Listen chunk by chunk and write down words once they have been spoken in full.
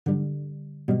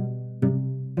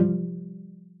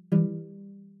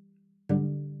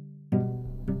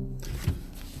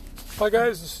Hi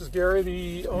guys, this is Gary,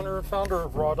 the owner and founder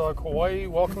of Raw Dog Hawaii.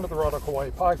 Welcome to the Raw Dog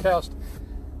Hawaii podcast.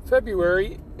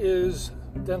 February is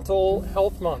Dental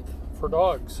Health Month for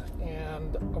dogs,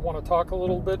 and I want to talk a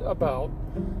little bit about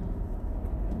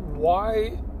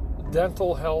why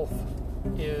dental health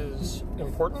is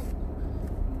important,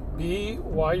 B,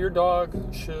 why your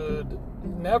dog should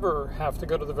never have to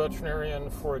go to the veterinarian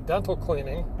for a dental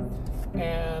cleaning,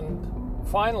 and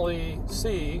finally,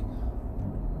 C,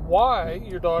 why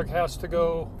your dog has to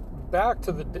go back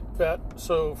to the vet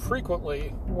so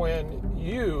frequently when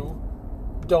you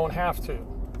don't have to.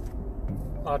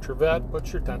 Not your vet,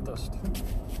 but your dentist.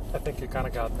 I think you kind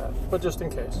of got that, but just in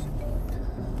case.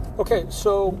 Okay,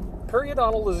 so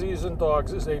periodontal disease in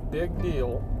dogs is a big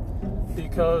deal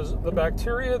because the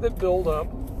bacteria that build up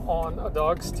on a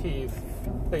dog's teeth,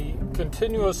 they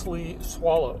continuously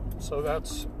swallow. So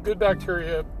that's good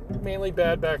bacteria, mainly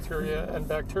bad bacteria, and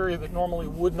bacteria that normally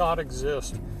would not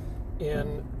exist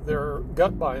in their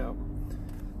gut biome.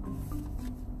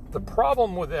 The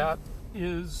problem with that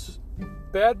is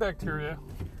bad bacteria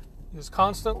is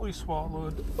constantly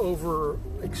swallowed over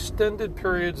extended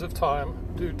periods of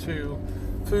time due to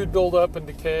food buildup and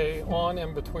decay on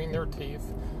and between their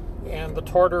teeth, and the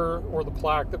tartar or the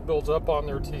plaque that builds up on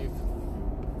their teeth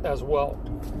as well.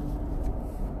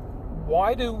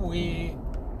 Why do we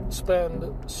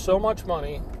spend so much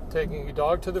money taking a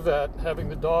dog to the vet, having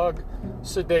the dog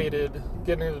sedated,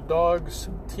 getting the dog's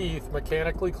teeth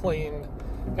mechanically cleaned,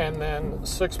 and then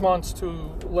 6 months to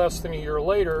less than a year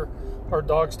later, our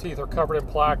dog's teeth are covered in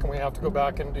plaque and we have to go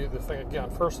back and do the thing again?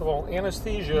 First of all,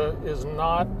 anesthesia is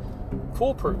not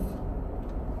foolproof.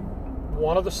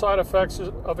 One of the side effects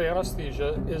of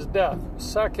anesthesia is death.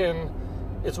 Second,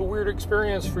 it's a weird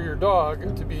experience for your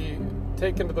dog to be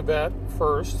taken to the vet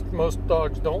first. Most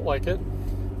dogs don't like it.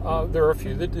 There are a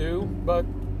few that do, but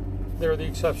they're the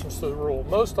exceptions to the rule.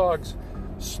 Most dogs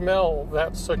smell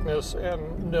that sickness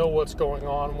and know what's going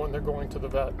on when they're going to the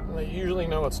vet, and they usually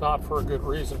know it's not for a good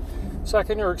reason.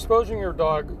 Second, you're exposing your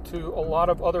dog to a lot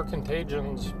of other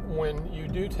contagions when you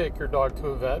do take your dog to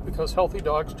a vet, because healthy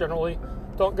dogs generally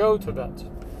don't go to vets.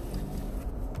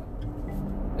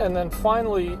 And then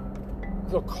finally,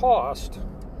 the cost.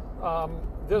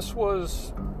 This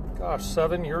was,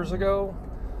 7 years ago.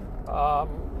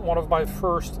 One of my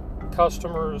first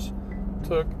customers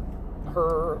took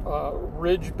her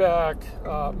Ridgeback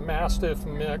Mastiff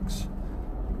mix.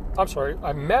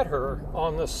 I met her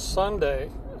on this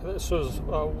Sunday. This was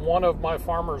one of my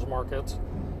farmers markets.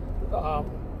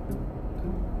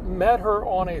 Met her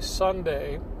on a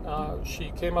Sunday.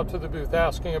 She came up to the booth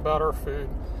asking about our food.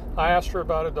 I asked her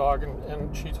about a dog,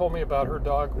 and she told me about her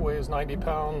dog. Weighs 90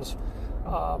 pounds.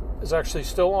 Is actually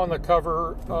still on the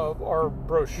cover of our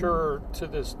brochure to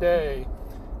this day.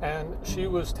 And she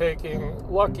was taking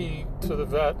Lucky to the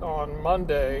vet on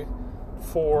Monday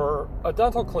for a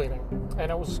dental cleaning,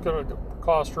 and it was going to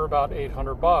cost her about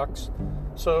 $800.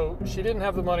 So she didn't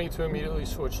have the money to immediately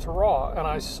switch to Raw. And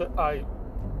I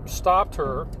stopped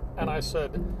her and I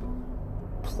said,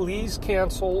 please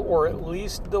cancel or at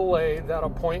least delay that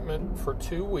appointment for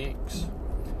 2 weeks.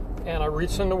 And I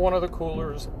reached into one of the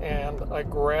coolers and I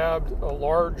grabbed a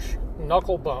large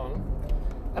knuckle bone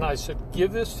and I said,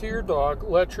 give this to your dog,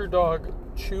 let your dog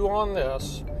chew on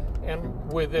this,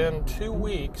 and within 2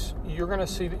 weeks, you're going to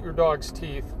see that your dog's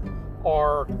teeth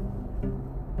are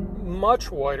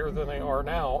much whiter than they are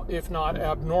now, if not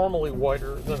abnormally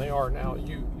whiter than they are now.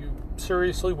 You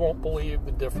seriously won't believe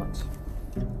the difference.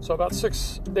 So about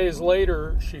 6 days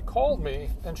later, she called me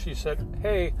and she said,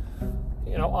 hey,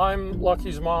 I'm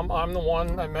Lucky's mom. I'm the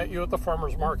one. I met you at the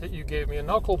farmer's market. You gave me a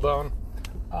knuckle bone.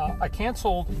 I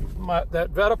canceled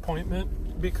that vet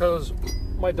appointment because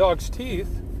my dog's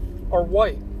teeth are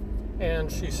white.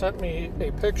 And she sent me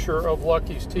a picture of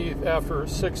Lucky's teeth after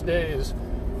 6 days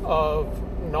of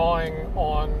gnawing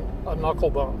on a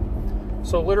knuckle bone.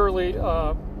 So literally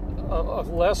a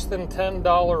less than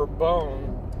 $10 bone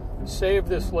saved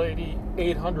this lady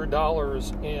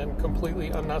 $800 in completely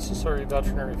unnecessary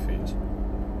veterinary fees.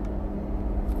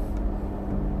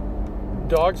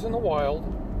 Dogs in the wild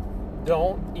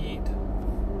don't eat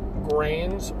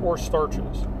grains or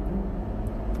starches.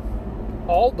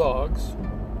 All dogs,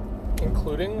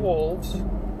 including wolves,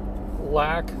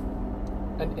 lack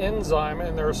an enzyme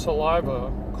in their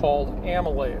saliva called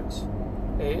amylase,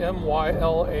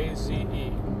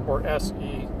 A-M-Y-L-A-Z-E, or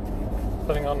S-E,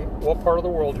 depending on what part of the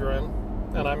world you're in,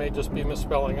 and I may just be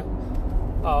misspelling it.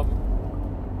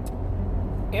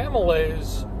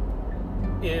 Amylase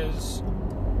is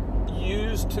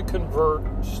used to convert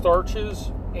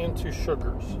starches into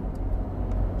sugars.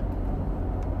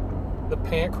 The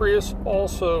pancreas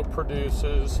also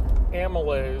produces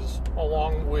amylase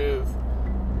along with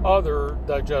other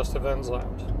digestive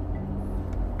enzymes.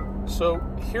 So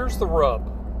here's the rub.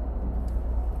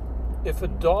 If a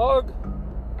dog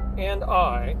and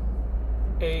I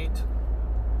ate,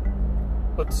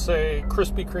 let's say,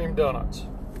 Krispy Kreme donuts,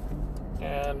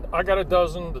 and I got a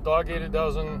dozen, the dog ate a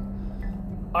dozen,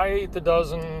 I ate the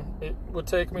dozen, it would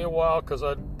take me a while because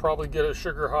I'd probably get a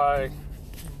sugar high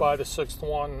by the 6th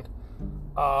one.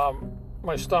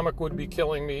 My stomach would be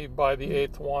killing me by the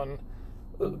 8th one.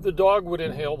 The dog would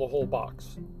inhale the whole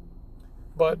box.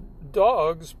 But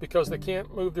dogs, because they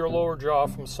can't move their lower jaw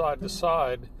from side to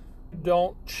side,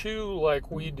 don't chew like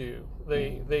we do.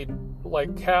 They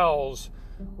like cows,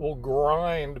 will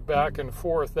grind back and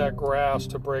forth that grass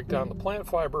to break down the plant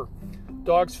fiber.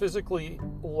 Dogs physically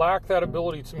lack that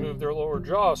ability to move their lower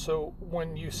jaw. So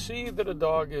when you see that a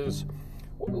dog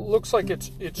looks like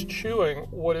it's chewing,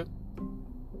 what it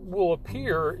will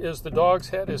appear is the dog's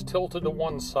head is tilted to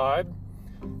one side,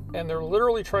 and they're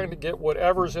literally trying to get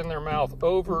whatever's in their mouth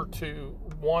over to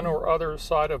one or other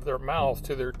side of their mouth,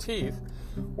 to their teeth,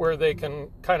 where they can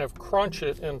kind of crunch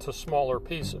it into smaller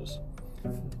pieces.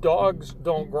 Dogs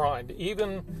don't grind.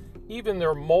 Even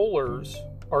their molars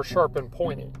are sharp and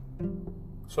pointy.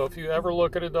 So if you ever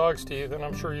look at a dog's teeth, and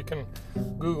I'm sure you can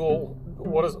Google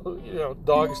what is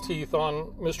dog's teeth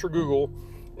on Mr. Google,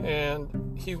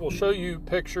 and he will show you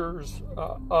pictures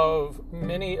of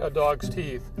many a dog's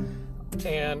teeth,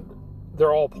 and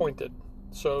they're all pointed.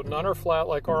 So none are flat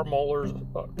like our molars.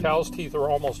 Cows' teeth are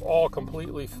almost all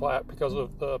completely flat because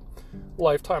of the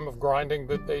lifetime of grinding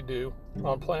that they do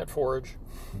on plant forage.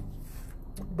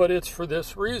 But it's for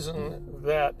this reason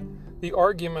that the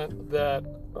argument that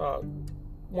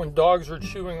when dogs are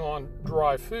chewing on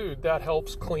dry food, that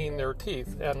helps clean their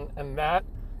teeth, and that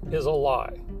is a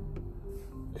lie.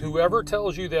 Whoever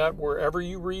tells you that, wherever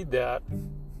you read that,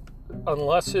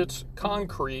 unless it's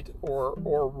concrete or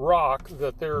rock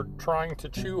that they're trying to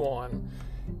chew on,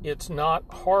 it's not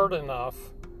hard enough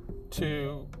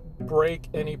to break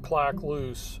any plaque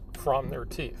loose from their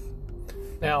teeth.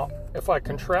 Now, if I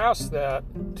contrast that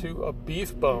to a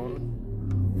beef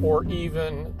bone or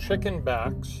even chicken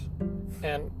backs,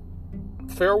 and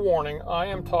fair warning, I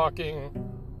am talking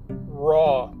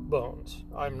raw bones.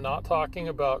 I'm not talking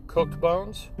about cooked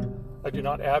bones. I do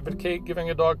not advocate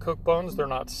giving a dog cooked bones. They're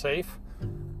not safe.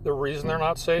 The reason they're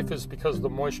not safe is because the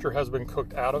moisture has been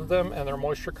cooked out of them, and their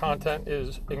moisture content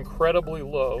is incredibly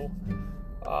low.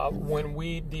 When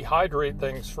we dehydrate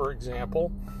things, for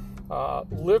example,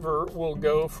 liver will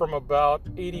go from about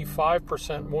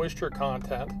 85% moisture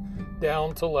content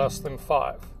down to less than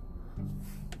 5%.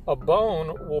 A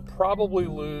bone will probably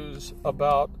lose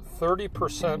about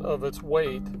 30% of its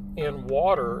weight in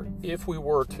water if we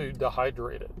were to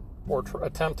dehydrate it or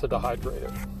attempt to dehydrate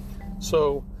it.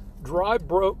 So dry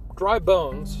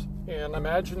bones, and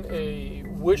imagine a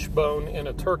wishbone in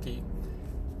a turkey.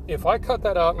 If I cut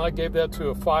that out and I gave that to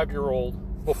a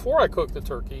 5-year-old before I cooked the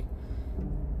turkey,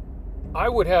 I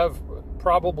would have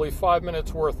probably 5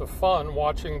 minutes worth of fun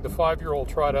watching the 5-year-old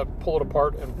try to pull it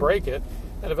apart and break it,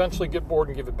 and eventually get bored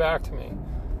and give it back to me.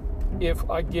 If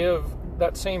I give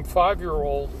that same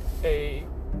 5-year-old a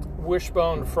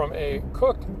wishbone from a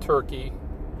cooked turkey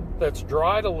that's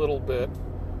dried a little bit,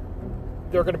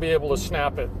 they're going to be able to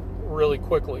snap it really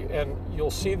quickly, and you'll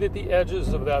see that the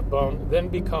edges of that bone then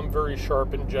become very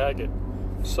sharp and jagged.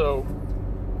 So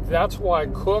that's why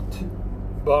cooked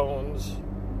bones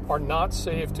are not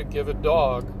safe to give a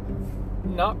dog,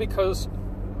 not because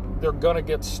they're going to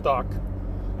get stuck,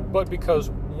 but because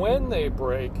when they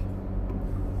break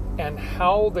and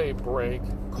how they break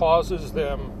causes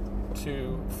them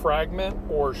to fragment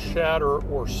or shatter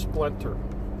or splinter.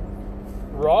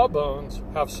 Raw bones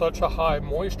have such a high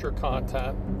moisture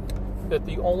content that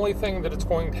the only thing that it's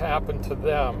going to happen to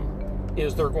them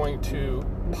is they're going to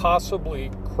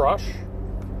possibly crush,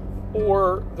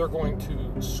 or they're going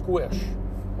to squish,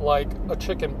 like a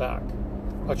chicken back.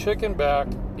 A chicken back,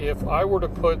 if I were to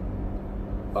put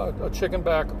a chicken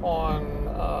back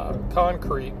on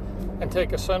concrete and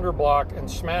take a cinder block and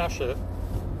smash it,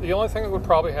 the only thing that would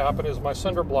probably happen is my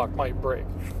cinder block might break.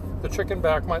 The chicken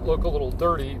back might look a little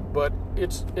dirty, but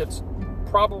it's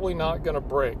probably not going to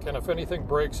break. And if anything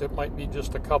breaks, it might be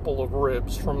just a couple of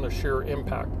ribs from the sheer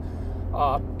impact.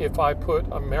 If I put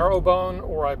a marrow bone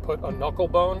or I put a knuckle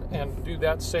bone and do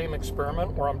that same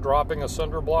experiment where I'm dropping a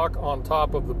cinder block on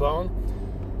top of the bone,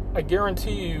 I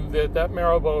guarantee you that that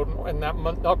marrow bone and that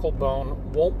knuckle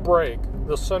bone won't break.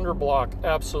 The cinder block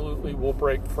absolutely will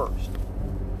break first.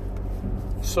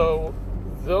 So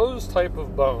those type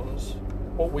of bones,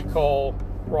 what we call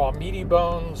raw meaty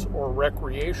bones or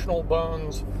recreational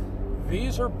bones,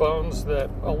 these are bones that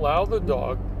allow the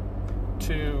dog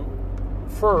to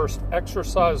first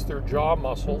exercise their jaw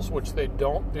muscles, which they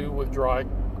don't do with dry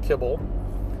kibble.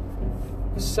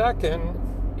 Second,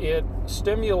 it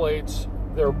stimulates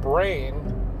their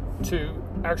brain to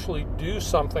actually do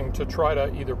something to try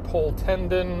to either pull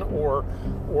tendon or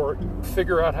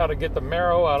figure out how to get the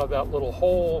marrow out of that little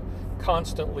hole,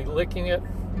 constantly licking it.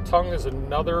 Tongue is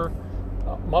another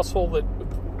muscle that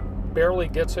barely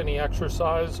gets any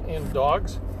exercise in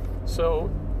dogs. So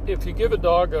if you give a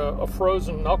dog a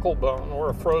frozen knuckle bone or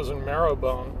a frozen marrow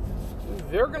bone,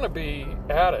 they're going to be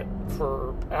at it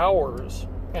for hours,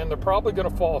 and they're probably going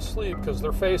to fall asleep because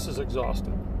their face is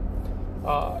exhausted.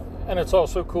 And it's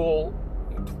also cool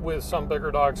with some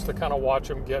bigger dogs to kind of watch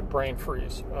them get brain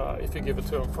freeze if you give it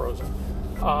to them frozen.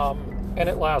 And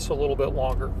it lasts a little bit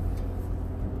longer.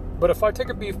 But if I take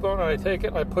a beef bone and I take it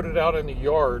and I put it out in the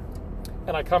yard,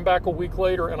 and I come back a week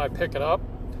later and I pick it up,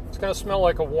 it's going to smell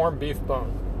like a warm beef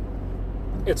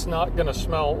bone. It's not going to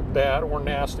smell bad or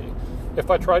nasty. If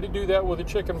I try to do that with a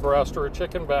chicken breast or a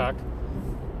chicken back,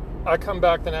 I come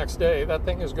back the next day, that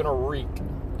thing is going to reek.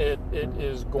 It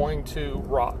is going to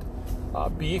rot.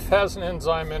 Beef has an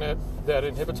enzyme in it that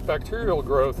inhibits bacterial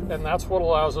growth, and that's what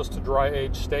allows us to dry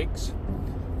age steaks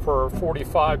for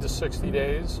 45 to 60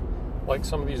 days, like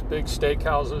some of these big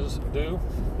steakhouses do.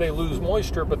 They lose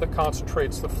moisture, but that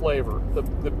concentrates the flavor.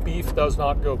 The beef does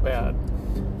not go bad.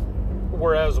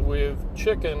 Whereas with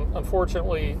chicken,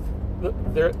 unfortunately,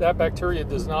 that bacteria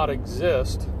does not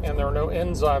exist, and there are no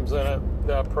enzymes in it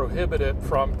that prohibit it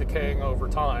from decaying over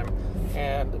time.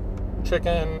 And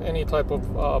chicken, any type of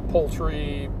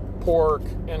poultry, pork,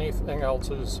 anything else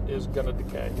is going to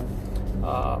decay.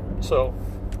 So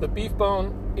the beef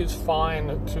bone is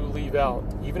fine to leave out.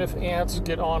 Even if ants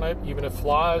get on it, even if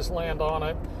flies land on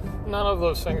it, none of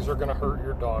those things are going to hurt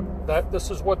your dog.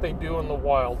 This is what they do in the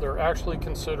wild. They're actually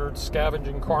considered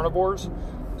scavenging carnivores.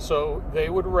 So they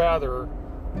would rather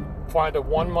find a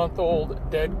 1-month-old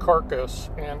dead carcass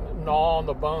and gnaw on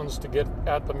the bones to get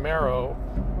at the marrow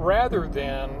rather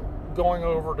than going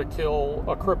over to kill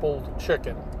a crippled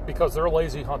chicken, because they're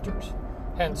lazy hunters,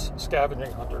 hence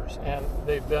scavenging hunters. And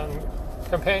they've been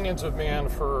companions of man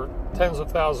for tens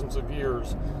of thousands of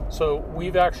years. So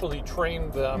we've actually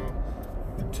trained them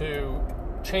to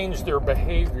change their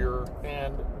behavior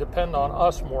and depend on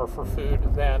us more for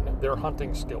food than their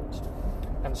hunting skills.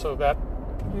 And so that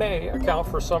may account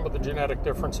for some of the genetic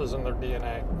differences in their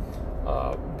DNA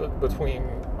between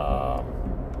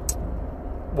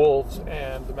wolves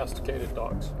and domesticated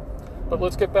dogs. But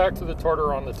let's get back to the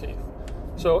tartar on the teeth.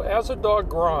 So as a dog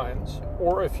grinds,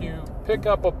 or if you pick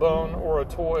up a bone or a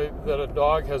toy that a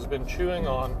dog has been chewing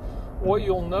on, what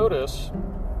you'll notice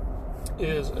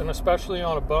is, and especially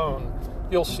on a bone,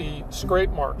 you'll see scrape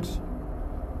marks.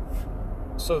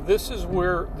 So this is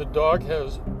where the dog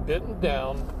has bitten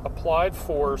down, applied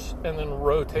force, and then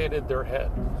rotated their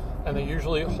head. And they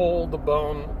usually hold the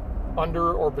bone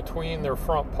under or between their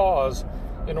front paws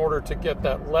in order to get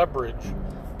that leverage,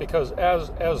 because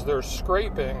as they're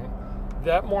scraping,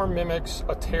 that more mimics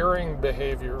a tearing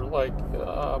behavior, like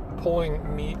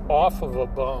pulling meat off of a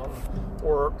bone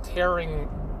or tearing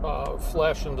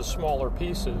flesh into smaller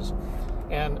pieces.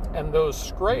 And those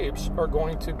scrapes are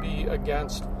going to be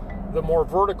against the more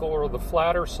vertical or the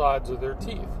flatter sides of their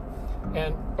teeth.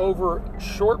 And over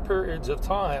short periods of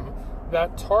time,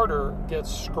 that tartar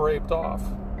gets scraped off.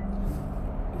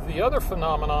 The other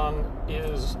phenomenon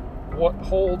is what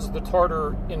holds the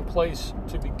tartar in place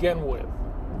to begin with.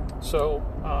 So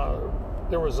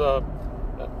there was a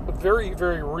very,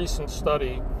 very recent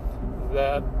study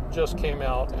that just came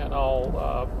out, and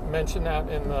I'll mention that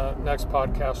in the next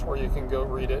podcast where you can go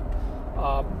read it.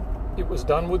 It was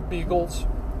done with beagles,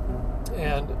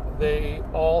 and they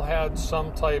all had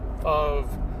some type of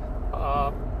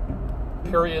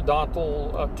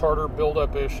periodontal tartar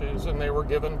buildup issues, and they were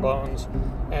given bones.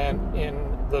 And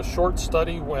in the short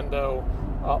study window,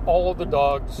 all of the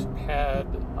dogs had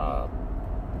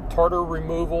tartar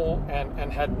removal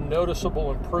and had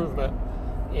noticeable improvement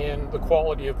in the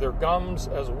quality of their gums,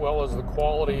 as well as the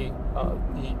quality,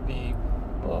 the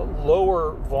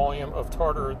lower volume of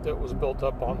tartar that was built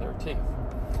up on their teeth.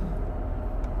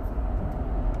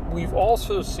 We've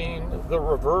also seen the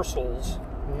reversals.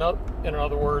 In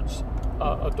other words,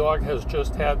 a dog has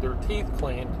just had their teeth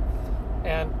cleaned,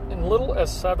 and in little as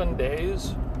 7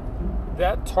 days,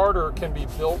 that tartar can be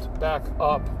built back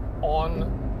up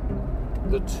on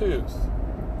the tooth,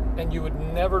 and you would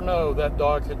never know that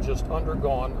dog had just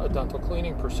undergone a dental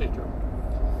cleaning procedure.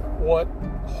 What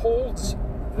holds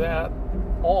that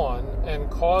on and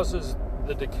causes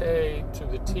the decay to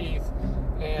the teeth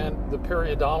and the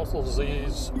periodontal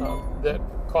disease that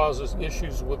causes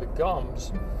issues with the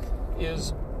gums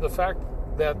is the fact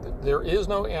that there is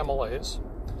no amylase.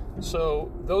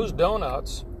 So those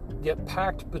donuts get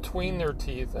packed between their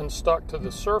teeth and stuck to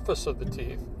the surface of the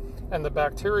teeth, and the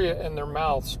bacteria in their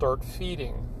mouth start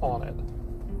feeding on it.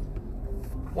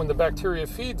 When the bacteria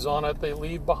feeds on it, they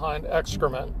leave behind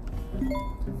excrement,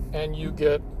 and you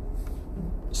get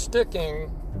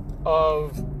sticking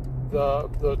of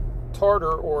the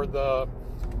tartar or the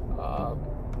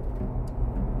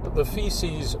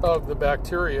feces of the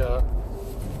bacteria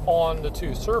on the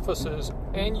tooth surfaces,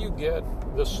 and you get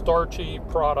the starchy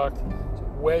product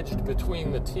wedged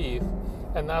between the teeth,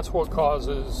 and that's what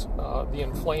causes the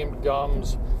inflamed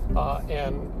gums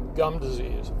and gum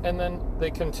disease. And then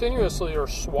they continuously are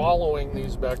swallowing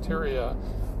these bacteria,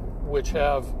 which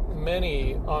have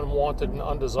many unwanted and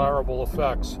undesirable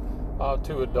effects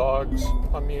to a dog's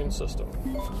immune system.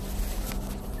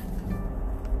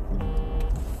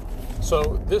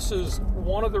 So this is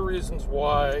one of the reasons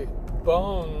why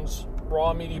bones,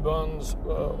 raw meaty bones,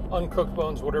 uncooked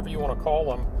bones, whatever you want to call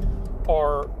them,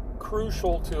 are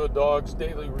crucial to a dog's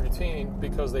daily routine,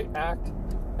 because they act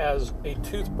as a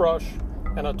toothbrush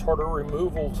and a tartar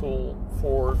removal tool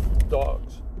for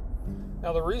dogs.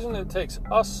 Now, the reason it takes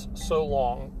us so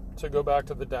long to go back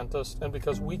to the dentist, and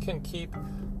because we can keep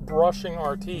brushing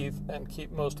our teeth and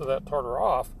keep most of that tartar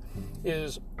off,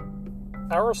 is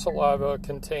our saliva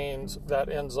contains that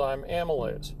enzyme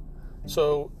amylase.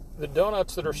 So the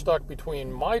donuts that are stuck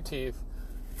between my teeth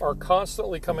are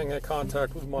constantly coming in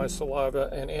contact with my saliva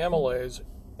and amylase,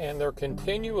 and they're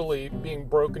continually being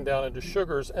broken down into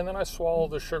sugars, and then I swallow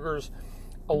the sugars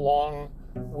along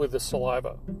with the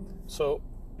saliva. So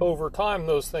over time,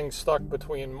 those things stuck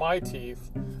between my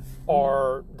teeth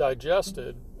are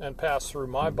digested and pass through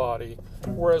my body,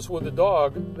 whereas with a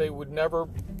dog, they would never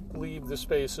leave the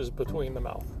spaces between the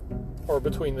mouth or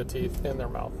between the teeth in their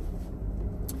mouth.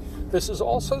 This is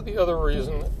also the other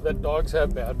reason that dogs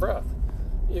have bad breath.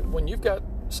 When you've got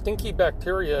stinky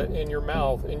bacteria in your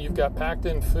mouth and you've got packed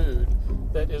in food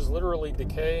that is literally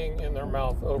decaying in their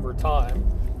mouth over time,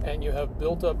 and you have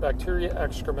built up bacteria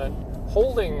excrement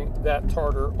holding that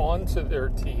tartar onto their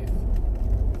teeth,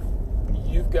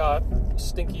 you've got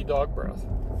stinky dog breath.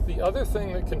 The other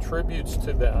thing that contributes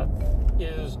to that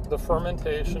is the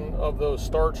fermentation of those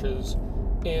starches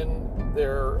in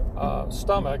their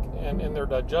stomach and in their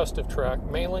digestive tract,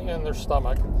 mainly in their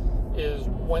stomach, is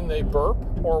when they burp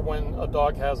or when a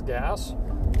dog has gas.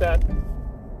 That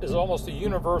is almost a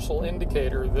universal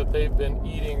indicator that they've been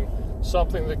eating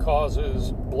something that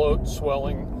causes bloat,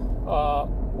 swelling,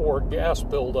 or gas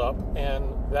buildup, and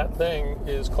that thing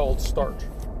is called starch.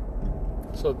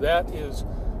 So that is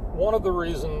one of the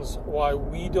reasons why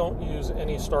we don't use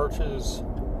any starches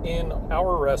in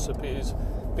our recipes,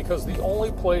 because the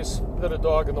only place that a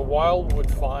dog in the wild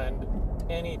would find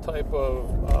any type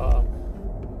of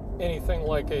anything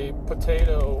like a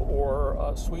potato or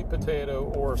a sweet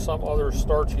potato or some other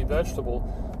starchy vegetable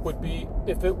would be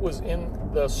if it was in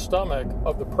the stomach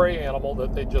of the prey animal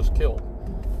that they just killed.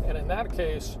 And in that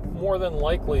case, more than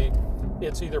likely,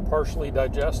 it's either partially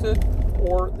digested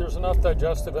or there's enough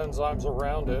digestive enzymes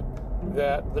around it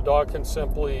that the dog can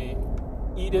simply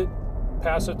eat it,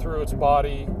 pass it through its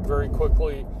body very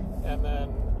quickly, and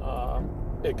then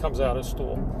it comes out as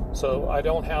stool. So I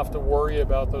don't have to worry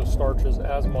about those starches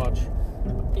as much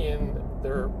in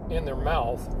their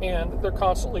mouth, and they're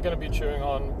constantly going to be chewing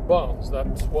on bones.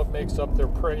 That's what makes up their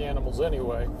prey animals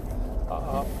anyway,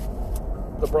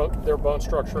 their bone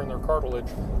structure and their cartilage.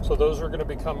 So those are going to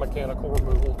become mechanical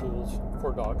removal tools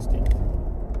for dogs' teeth.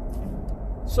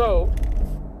 So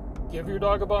give your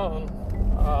dog a bone.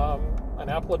 An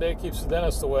apple a day keeps the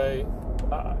dentist away.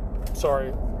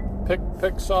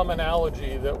 Pick some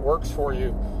analogy that works for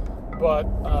you, but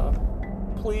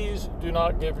please do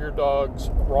not give your dogs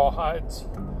rawhides.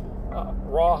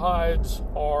 Rawhides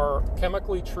are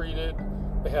chemically treated.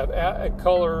 They have added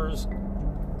colors,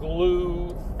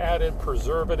 glue, added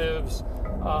preservatives.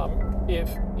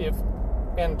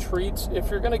 And treats. If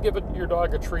you're going to give your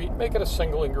dog a treat, make it a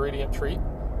single ingredient treat,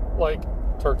 like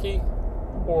turkey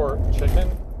or chicken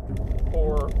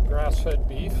or grass-fed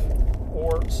beef,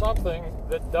 or something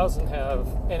that doesn't have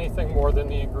anything more than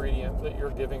the ingredient that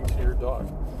you're giving to your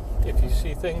dog. If you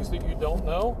see things that you don't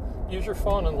know, use your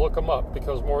phone and look them up,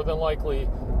 because more than likely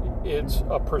it's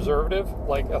a preservative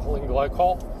like ethylene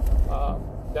glycol.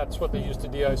 That's what they use to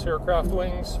de-ice aircraft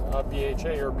wings,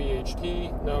 BHA or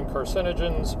BHT, known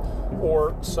carcinogens,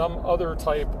 or some other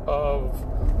type of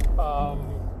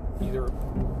either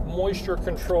moisture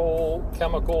control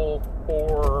chemical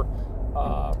or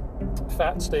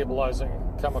fat stabilizing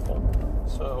chemical.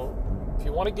 So if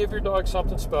you want to give your dog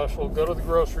something special, go to the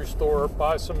grocery store,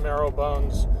 buy some marrow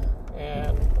bones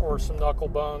or some knuckle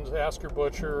bones. Ask your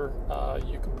butcher.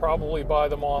 You can probably buy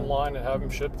them online and have them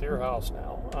shipped to your house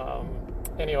now.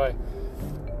 Anyway,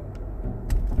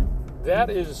 that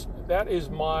is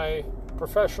my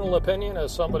professional opinion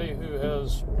as somebody who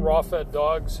has raw-fed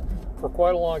dogs for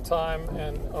quite a long time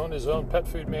and owned his own pet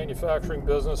food manufacturing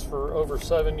business for over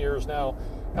 7 years now.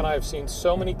 And I've seen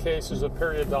so many cases of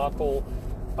periodontal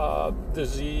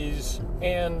disease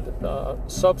and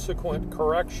subsequent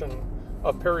correction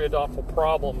of periodontal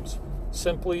problems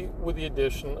simply with the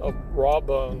addition of raw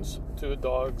bones to a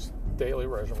dog's daily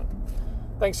regimen.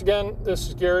 Thanks again. This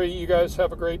is Gary. You guys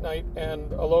have a great night,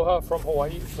 and aloha from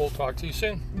Hawaii. We'll talk to you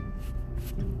soon.